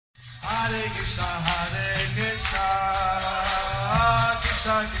Krishna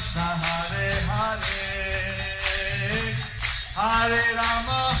Krishna Hare Hare Hare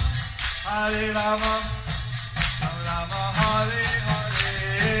Rama Rama Rama Hare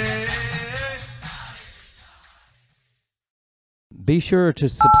Hare. Be sure to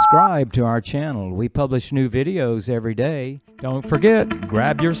subscribe to our channel. We publish new videos every day. Don't forget,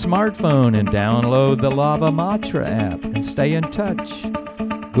 grab your smartphone and download the Lava Matra app and stay in touch.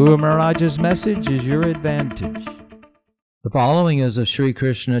 Guru Maharaj's message is your advantage. The following is a Sri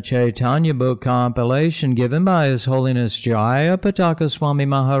Krishna Chaitanya book compilation given by His Holiness Jaya Pataka Swami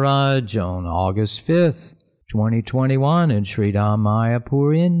Maharaj on August 5th, 2021 in Sri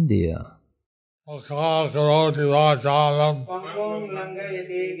Mayapur, India. Karoti Vachalam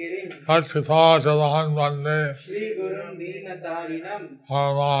Tathithachalan Vande Shri Gurum Dinatarinam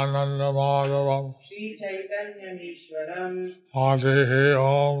Paramananda Madhavam Shri Chaitanya Ishwaram. Adi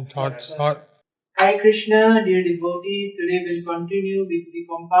Om Tat Sat. Hare Krishna, dear devotees, today we'll continue with the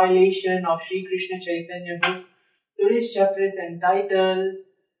compilation of Shri Krishna Chaitanya book. Today's chapter is entitled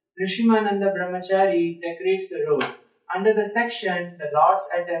Nṛsiṁhānanda Brahmacārī Decorates the Road. Under the section, The Lord's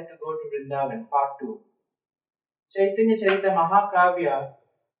Attempt to Go to Vrindavan, Part 2. Chaitanya Charita Mahakavya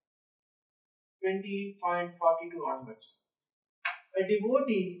 20.42 onwards. A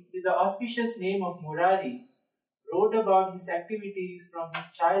devotee with the auspicious name of Murari wrote about his activities from his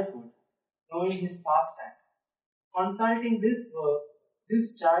childhood, knowing his pastimes. Consulting this work,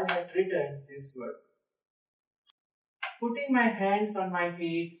 this child had written this work. Putting my hands on my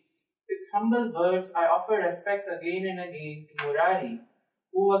head, with humble words I offer respects again and again to Murari,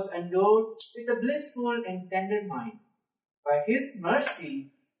 who was endowed with a blissful and tender mind. By his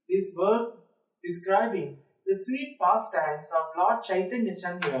mercy, this work describing the sweet pastimes of Lord Chaitanya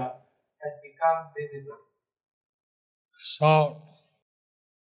Chandra has become visible. So,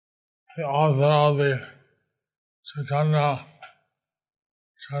 the author of the Chaitanya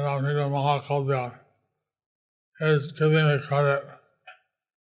Charitamrita Mahakavya is giving the credit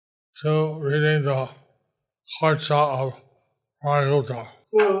to reading the Kharcha of Rayuta.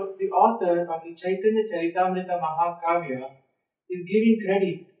 So, the author of the Chaitanya Charitamrita Mahakavya is giving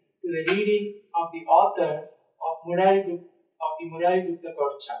credit to the reading of the author of the Murari Gupta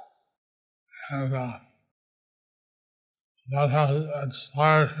Kharcha. And that has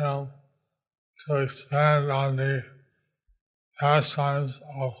inspired him to expand on the pastimes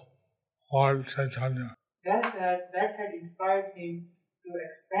of Lord Chaitanya. That had inspired him to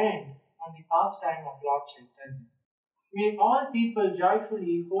expand on the pastime of Lord Chaitanya. May all people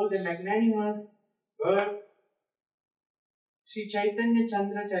joyfully hold the magnanimous word Sri Chaitanya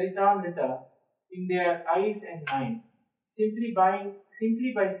Chandra Charitamrita in their eyes and mind. Simply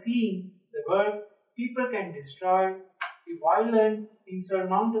by seeing the word, people can destroy the violent,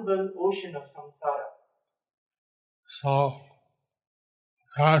 insurmountable ocean of samsara. So,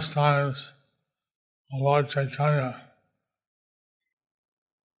 pastimes of Lord Chaitanya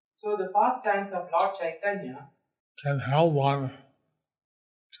So the pastimes of Lord Chaitanya can help one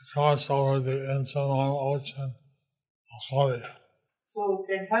to cross over the insurmountable ocean of Kali. So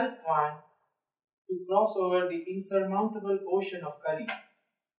can help one to cross over the insurmountable ocean of Kali.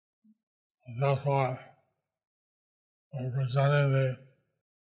 Therefore, we're presenting the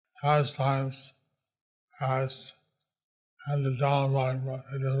pastimes as handed down by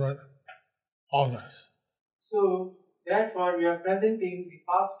the different authors. So therefore we are presenting the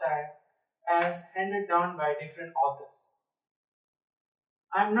pastime as handed down by different authors.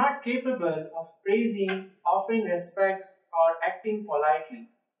 I am not capable of praising, offering respects, or acting politely.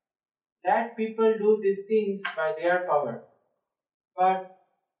 That people do these things by their power. But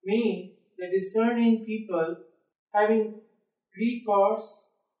may the discerning people, having recourse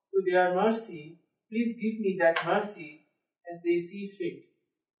to their mercy, please give me that mercy as they see fit.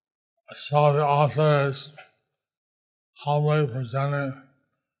 So the author is humbly presenting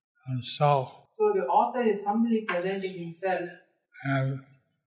himself So the author is humbly presenting himself and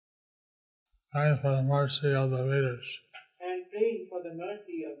praying for the mercy of the readers. and praying for the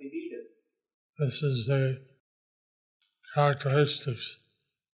mercy of the readers. This is the characteristics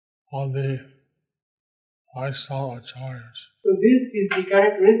of the Vaishnava Acharyas. So this is the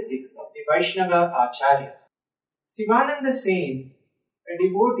characteristics of the Vaishnava Acharya. Sivananda Sen, a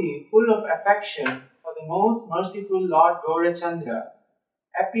devotee full of affection for the most merciful Lord Gaurachandra,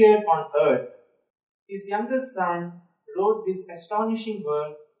 appeared on earth. His youngest son wrote this astonishing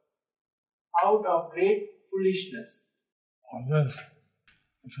work out of great foolishness. On this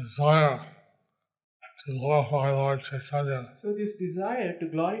desire to glorify Lord Chaitanya So this desire to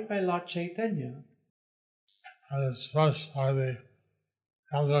glorify Lord Chaitanya and expressed by the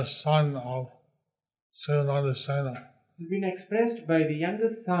youngest son of Sivananda Sena. Has been expressed by the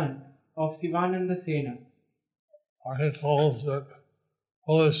youngest son of Sivananda Sena. He calls it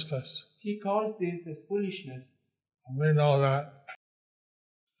foolishness. He calls this as foolishness. And we know that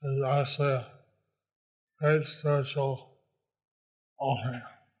is actually a great spiritual offering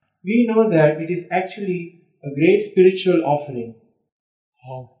We know that it is actually a great spiritual offering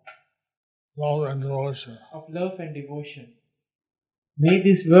of love and devotion. of love and devotion. May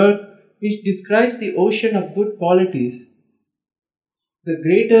this work, which describes the ocean of good qualities, the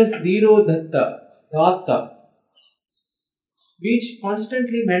greatest Dhiro Datta, which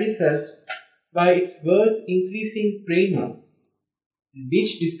constantly manifests by its words increasing prema,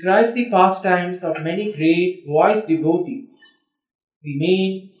 which describes the pastimes of many great voiced devotees,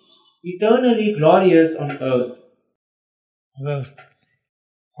 remain eternally glorious on earth. This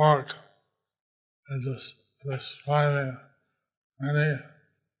work is describing many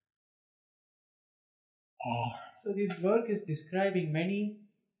So this work is describing many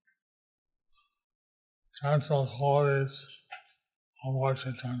transcendental qualities of Lord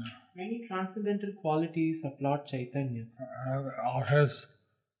Chaitanya transcendental qualities of Lord Chaitanya and of his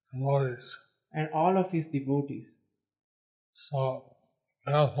devotees. and all of his devotees. So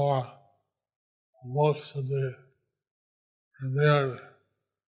therefore the book should be revered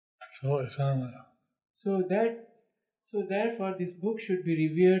to eternity. So therefore this book should be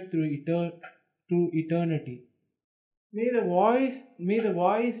revered through eternity. May the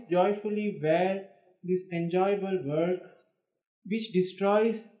voice joyfully wear this enjoyable work which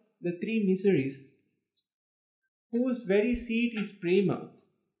destroys the three miseries, whose very seat is prema,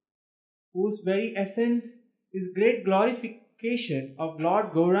 whose very essence is great glorification of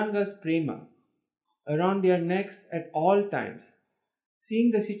Lord Gauranga's prema around their necks at all times,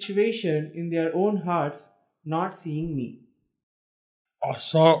 seeing the situation in their own hearts, not seeing me.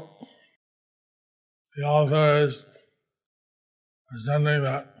 So the author is presenting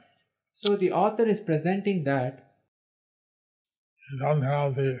that So the author is presenting that he doesn't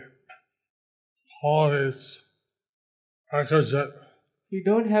have the qualities requisite we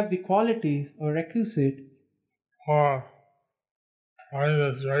don't have the qualities or requisite for writing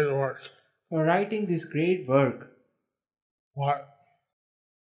this great work. for writing this great work. But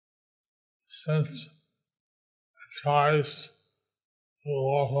since it tries to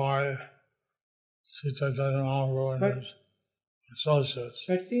glorify Sri Chaitanya Mahaprabhu and his associates,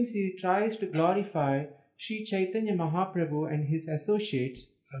 But since he tries to glorify Sri Chaitanya Mahaprabhu and his associates,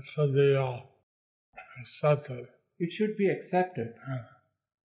 it should be accepted it should be accepted and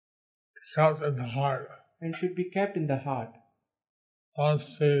kept in the heart. and should be kept in the heart. Don't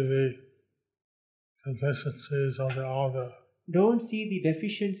see the deficiencies of the author. Don't see the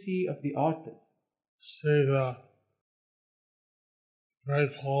deficiency of the author. See the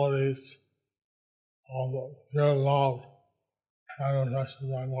great qualities of their love manifested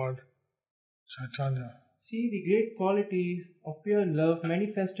by Lord Chaitanya. See the great qualities of pure love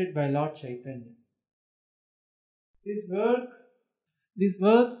manifested by Lord Chaitanya. This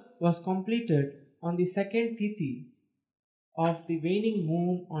work was completed on the second tithi of the waning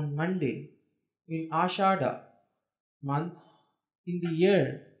moon on Monday in Ashada month in the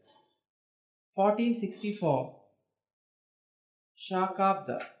year 1464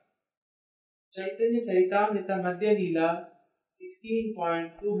 Shakabda. Chaitanya Charitamrita Madhya Leela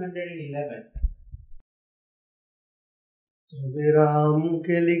 16.211. তবে রাম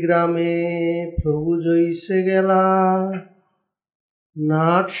কেলিগ্রামে প্রভু জইসে গেলা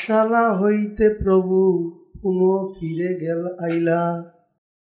নাটশালা হইতে প্রভু পুনঃ ফিরে গেল আইলা।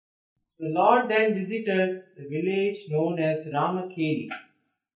 The Lord then visited the village known as Ramakeli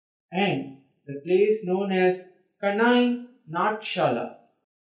and the place known as Kanai Natshala.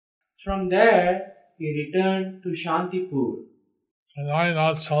 From there he returned to Shantipur. And I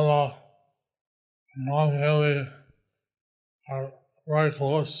not Sala and Ramheli are very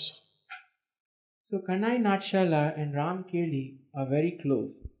close. So Kanai Natshala and Ramkeli are very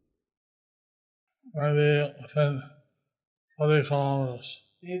close, Maybe within 30 kilometers.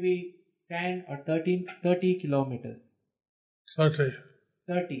 maybe 10 or 30 kilometers. 30.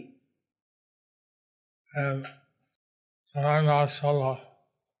 30. And Nṛsiṁhānanda Sala,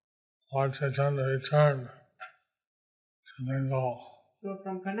 Lord Chaitanya returned to Bengal, So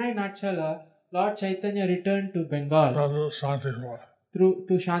from Kanai Natshala, Lord Chaitanya returned to Bengal to Shantipur.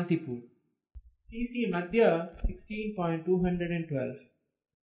 to Shantipur. CC Madhya 16.212.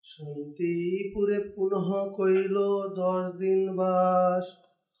 শান্তিপুরে পুনঃ কইল 10 দিন বাস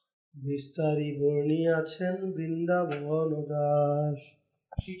বিস্তারি বর্ণিয়াছেন Vrindavan Das.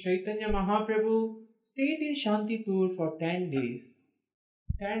 Sri Chaitanya Mahaprabhu stayed in Shantipur for 10 days.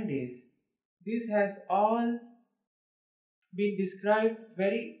 10 days. This has all been described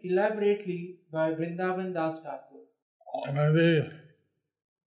very elaborately by Vrindavan Das Thakur. Maybe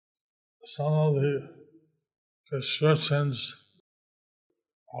some of the descriptions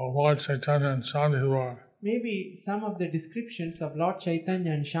of Lord Chaitanya and Shantipur Maybe some of the descriptions of Lord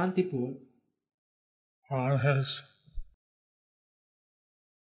Chaitanya and Shantipur on his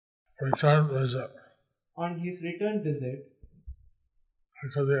return visit on his return visit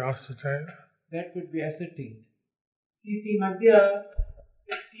could be ascertained. that could be ascertained. CC Madhya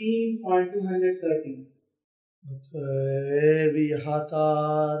 16.213.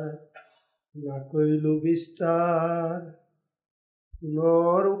 বিহাতার না কইল বিস্তার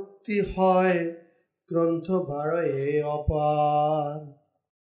পুনরুক্তি হয় গ্রন্থ বারয়ে অপার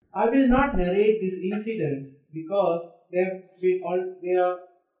I will not narrate these incidents because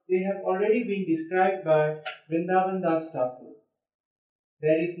they have already been described by Vrindavan Das Thakur.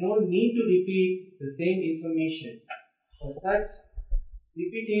 There is no need to repeat the same information, for such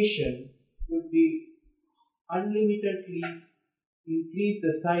repetition would be unlimitedly increase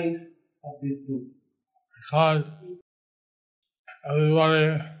the size of this book. Because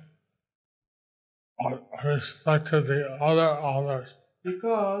everybody respected the other authors,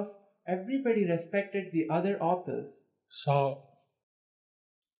 Because everybody respected the other authors, so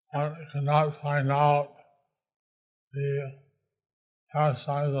one cannot find out the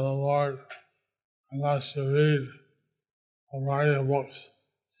pastimes of the Lord unless you read a variety of books.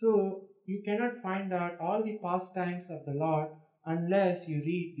 so you cannot find out all the pastimes of the Lord unless you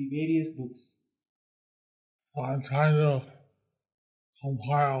read the various books. So I'm trying to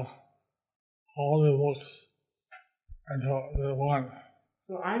compile all the books into the one,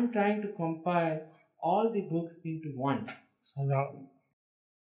 So I am trying to compile all the books into one, so that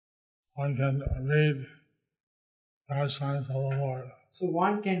one can read pastimes of the Lord so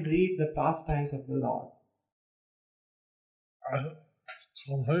one can read the pastimes of the Lord. as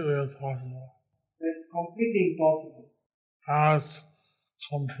completely as possible. That's completely impossible. As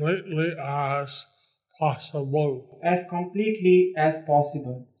completely as possible. As completely as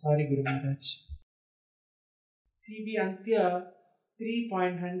possible. Sorry, Guru Maharaj. CB Antya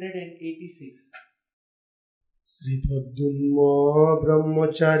 3.186. শ্রীপদ্যুন্ম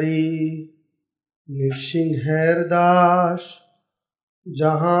ব্রহ্মচারী নৃসিংহের দাস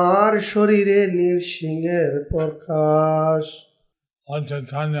যাহার শরীরে নৃসিংহের প্রকাশ Lord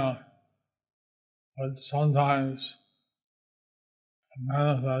Chaitanya would sometimes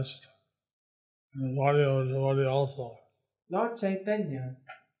manifest in the body of a devotee also. Lord Chaitanya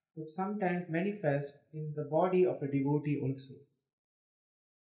would sometimes manifest in the body of a devotee also.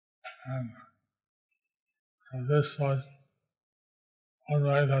 And this was one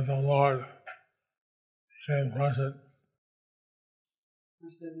way that the Lord became present.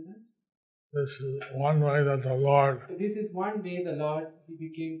 What's that, Maharaj? This is one way that the Lord So this is one way the Lord he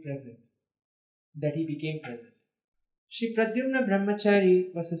became present. Shri Pradyumna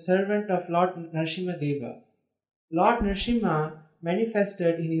Brahmacārī was a servant of Lord Nṛsiṁhādeva. Lord Nṛsiṁha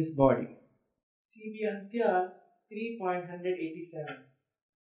manifested in his body. CB Antya 3.187.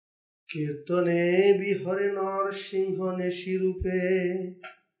 কীর্তনে বিহরে নরসিংহ নেশিরূপে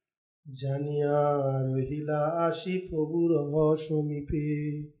জানিয়া রহিলা আসি প্রভুর সমীপে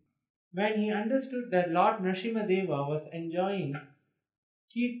When he understood that Lord Nṛsiṁhādeva was enjoying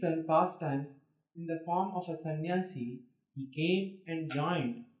kirtan pastimes in the form of a sannyasi, he came and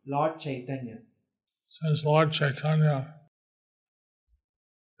joined Lord Chaitanya. Since Lord Chaitanya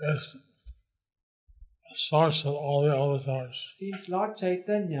is the source of all the avatars, Since Lord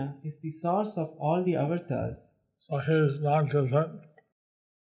Chaitanya is the source of all the avatars, so he is not different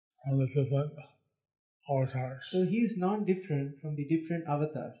from the different avatars. so he is not different from the different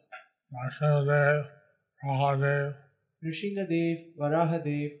avatars. Nṛsiṁhādeva, Mahadev, Nṛsiṁhadev,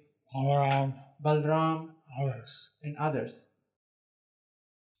 Varahadev, Balaram, Balram, others. and others.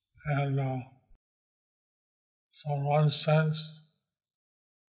 And so in one sense,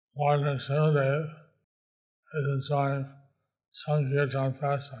 Lord Nṛsiṁhādeva is enjoying Sankirtan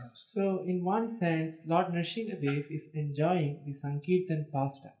pastimes. So, in one sense, Lord Nṛsiṁhadev is enjoying the Sankirtan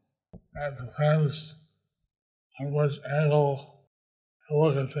pastimes. It depends on which angle you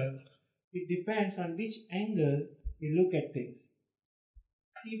look at things. It depends on which angle we look at things.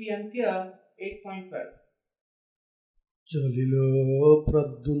 CB Antya 8.12. চলিল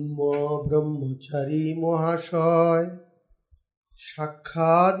প্রদ্যুন্ম ব্রহ্মচারী মহাশয়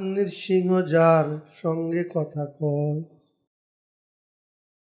সাক্ষাৎ নৃসিংহ যার সঙ্গে কথা কয়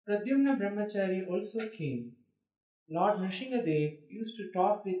Pradyumna Brahmacārī also came. Lord Nṛsiṁhadev used to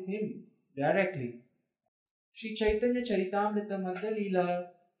talk with him directly. Sri Chaitanya Charitamrita Madhya Leela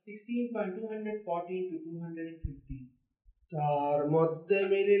 16.214 to 215. তার মধ্যে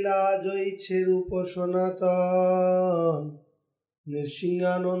মিলিলা জয়ছে রূপ সনাতন,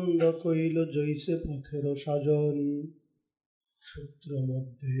 নৃসিংহানন্দ কইল জয়ছে পথের সাজন। সূত্র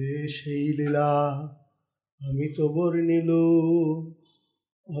মধ্যে সেই লীলা আমি তো বর্ণিল,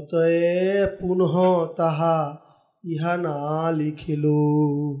 অতএব পুনঃ তাহা ইহা না লিখিল।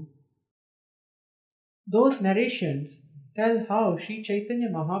 Those narrations tell how Sri Chaitanya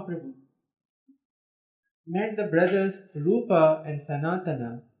Mahaprabhu met the brothers Rupa and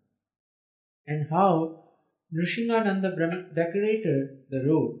Sanatana and how Nṛsiṁhānanda decorated the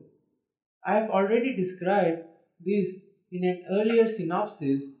road. I have already described this in an earlier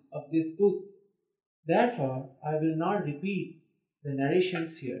synopsis of this book. Therefore, I will not repeat the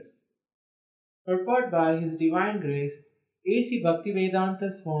narrations here. Purport by His Divine Grace A.C. Bhaktivedanta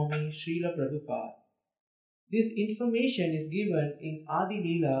Swami Srila Prabhupada. This information is given in Adi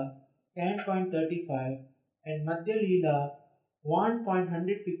Leela 10.35 and Madhya Leela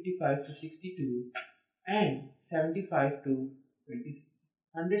 1.155 to 62 and 75 to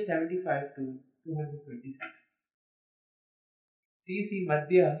 175 to 226. CC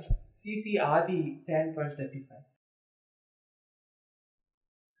Madhya, CC Adi 10.35.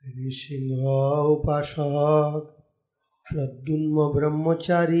 শ্রীসিংহ উপাসক প্রদ্যুম্ন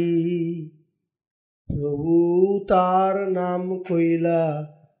ব্রহ্মচারী, প্রভু তার নাম কইলা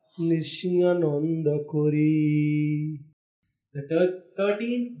নৃসিংহানন্দ করি। The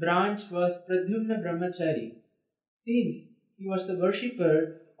 13th branch was Pradyumna Brahmacārī. Since he was the worshipper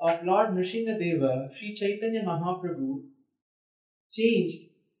of Lord Nṛsiṁhadeva, Sri Chaitanya Mahaprabhu changed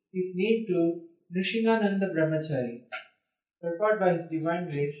his name to Nṛsiṁhānanda Brahmacārī. Purport by His Divine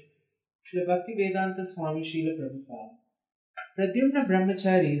Grace Srila Bhaktivedanta Swami Srila Prabhupada. Pradyumna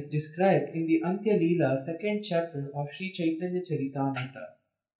Brahmacārī is described in the Antya Leela 2nd chapter of Sri Chaitanya Charitamrita.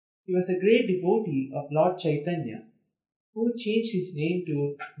 He was a great devotee of Lord Chaitanya, who changed his name to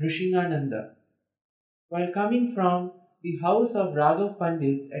Nṛsiṁhānanda. While coming from the house of Raghav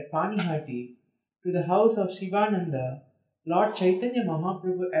Pandit at Panihati to the house of Sivananda, Lord Chaitanya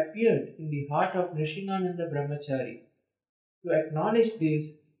Mahaprabhu appeared in the heart of Nṛsiṁhānanda Brahmacārī. To acknowledge this,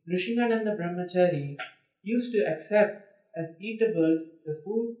 Nṛsiṁhānanda Brahmacārī used to accept as eatables the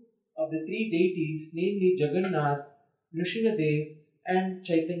food of the three deities, namely Jagannath, Nrsimhadev, and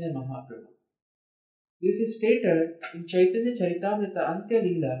Chaitanya Mahaprabhu. This is stated in Chaitanya Charitamrita Antya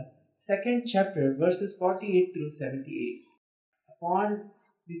Leela, 2nd chapter, verses 48 through 78. Upon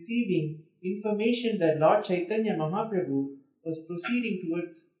receiving information that Lord Chaitanya Mahaprabhu was proceeding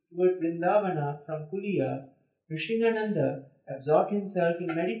toward Vrindavana from Kulia, Nṛsiṁhānanda absorbed himself in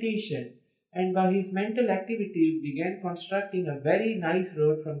meditation and by his mental activities began constructing a very nice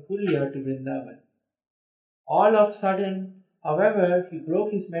road from Kulia to Vrindavan. All of a sudden, however, he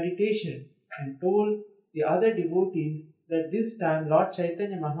broke his meditation and told the other devotees that this time Lord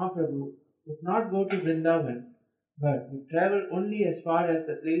Chaitanya Mahaprabhu would not go to Vrindavan but would travel only as far as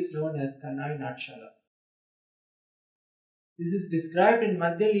the place known as Kanai Natshala. This is described in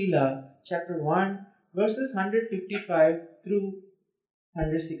Madhya Leela, chapter 1, verses 155 through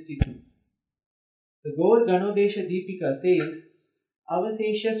 162. The Gaur Ganodesha Deepika says,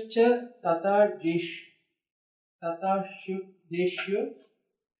 Avaseshascha tata shubdeshyo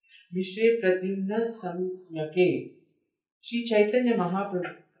mishre pradyumna samyake Sri Chaitanya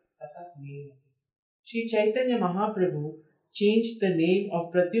Mahaprabhu changed the name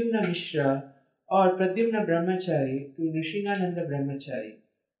of Pradyumna Mishra or Pradyumna Brahmacārī to Nṛsiṁhānanda Brahmacārī.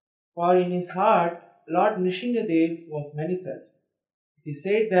 For in his heart, Lord Nṛsiṁhadev was manifest. It is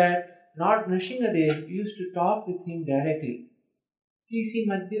said that Lord Nṛsiṁhadev used to talk with him directly.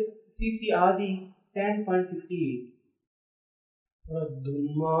 CC Adi 10.58.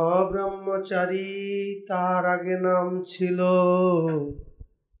 Pradyumna ব্রহ্মচারী, তার আগে নাম ছিল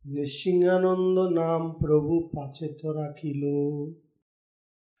নৃসিংহানন্দ, নাম প্রভু পাছে তো রাখিল।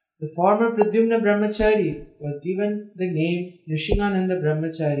 The former Pradyumna Brahmacārī was given the name Nṛsiṁhānanda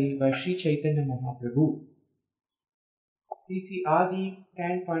Brahmacārī by Sri Chaitanya Mahaprabhu. CC Adi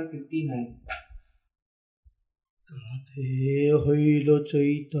 10.59. তাতে হইল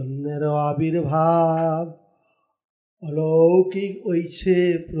চৈতন্যের আবির্ভাব, অলৌকিক ঐছে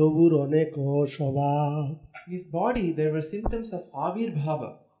প্রভুর অনেক স্বভাব। In his body there were symptoms of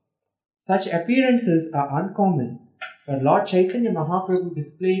Avirbhava. Such appearances are uncommon, but Lord Chaitanya Mahaprabhu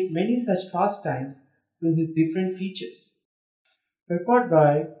displayed many such pastimes through his different features. Purport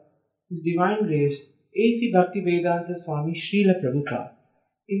by His Divine Grace A.C. Bhaktivedanta Swami Srila Prabhupada.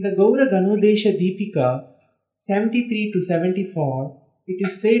 In the Gaura Ganodesha Deepika 73 to 74, it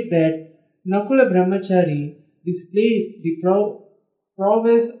is said that Nakula Brahmacārī displayed the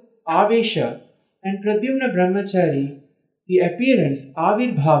prowess Avesha, and Pradyumna Brahmacārī the appearance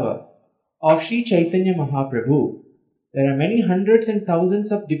Avirbhava of Sri Chaitanya Mahaprabhu. There are many hundreds and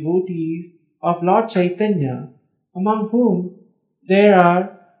thousands of devotees of Lord Chaitanya, among whom there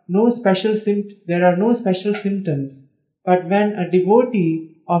are no special symptoms, but when a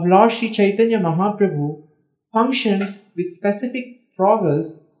devotee of Lord Sri Chaitanya Mahaprabhu functions with specific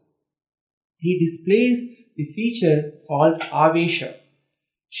prowess, he displays the feature called Avesha.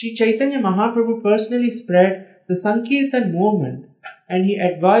 Sri Chaitanya Mahaprabhu personally spread the Sankirtan movement, and he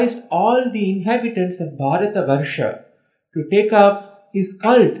advised all the inhabitants of Bharata Varsha to take up his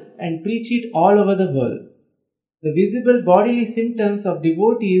cult and preach it all over the world. The visible bodily symptoms of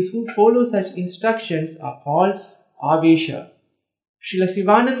devotees who follow such instructions are called Avesha. Srila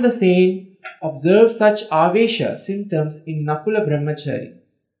Sivananda Sen observed such Avesha symptoms in Nakula Brahmacārī,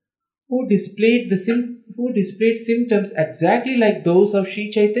 who displayed symptoms exactly like those of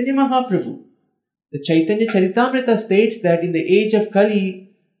Sri Chaitanya Mahaprabhu. The Chaitanya Charitamrita states that in the age of Kali,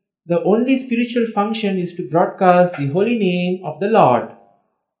 the only spiritual function is to broadcast the holy name of the Lord.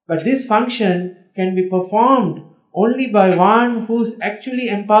 But this function can be performed only by one who is actually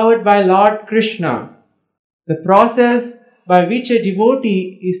empowered by Lord Krishna. The process by which a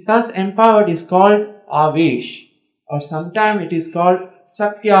devotee is thus empowered is called Avesh, or sometimes it is called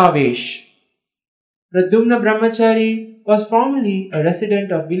Satyavesh. Pradyumna Brahmacārī was formerly a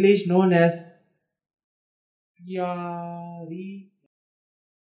resident of village known as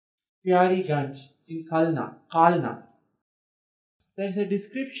Pyariganj in Kalna. There is a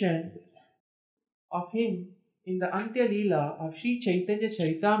description of him in the Antya Leela of Sri Chaitanya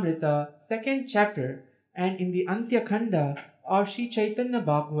Charitamrita, 2nd chapter, and in the Antya Khanda of Sri Chaitanya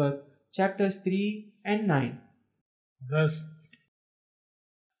Bhagavat, chapters 3 and 9. This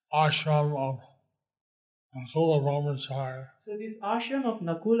ashram of Nakula Brahmacārī So this ashram of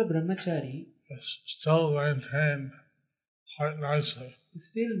Nakula Brahmacārī is still maintained quite nicely. is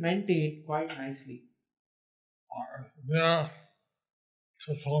still maintained quite nicely Near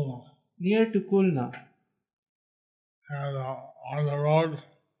to Kulna. near to Kulna. And on the road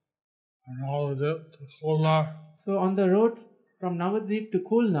from Navadvip to Kulna, So on the road from Navadvip to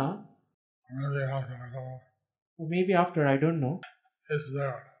Kulna, maybe after I go, or maybe after, I don't know, it's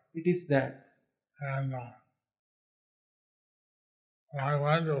there. it is there. And when I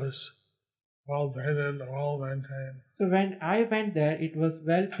went, it was well painted, well maintained. So when I went there, it was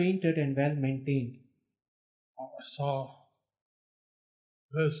well painted and well maintained. So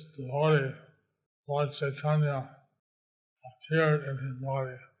this devotee, Lord Chaitanya, appeared in his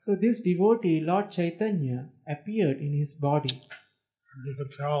body. So this devotee, Lord Chaitanya, appeared in his body. And you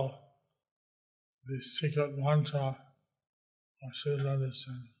could tell the secret mantra of Shivananda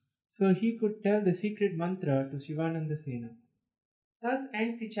Sena. So he could tell the secret mantra to Sivananda Sena. Thus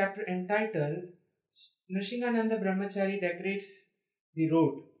ends the chapter entitled Nṛsiṁhānanda Brahmacārī decorates the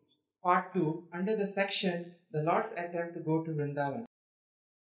road, part 2, under the section The Lord's Attempt to go to Vrindavan.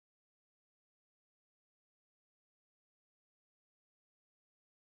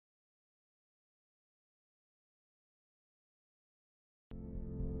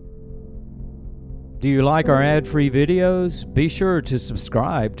 Do you like our ad-free videos? Be sure to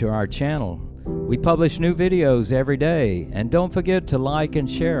subscribe to our channel. We publish new videos every day, and don't forget to like and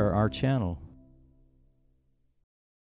share our channel.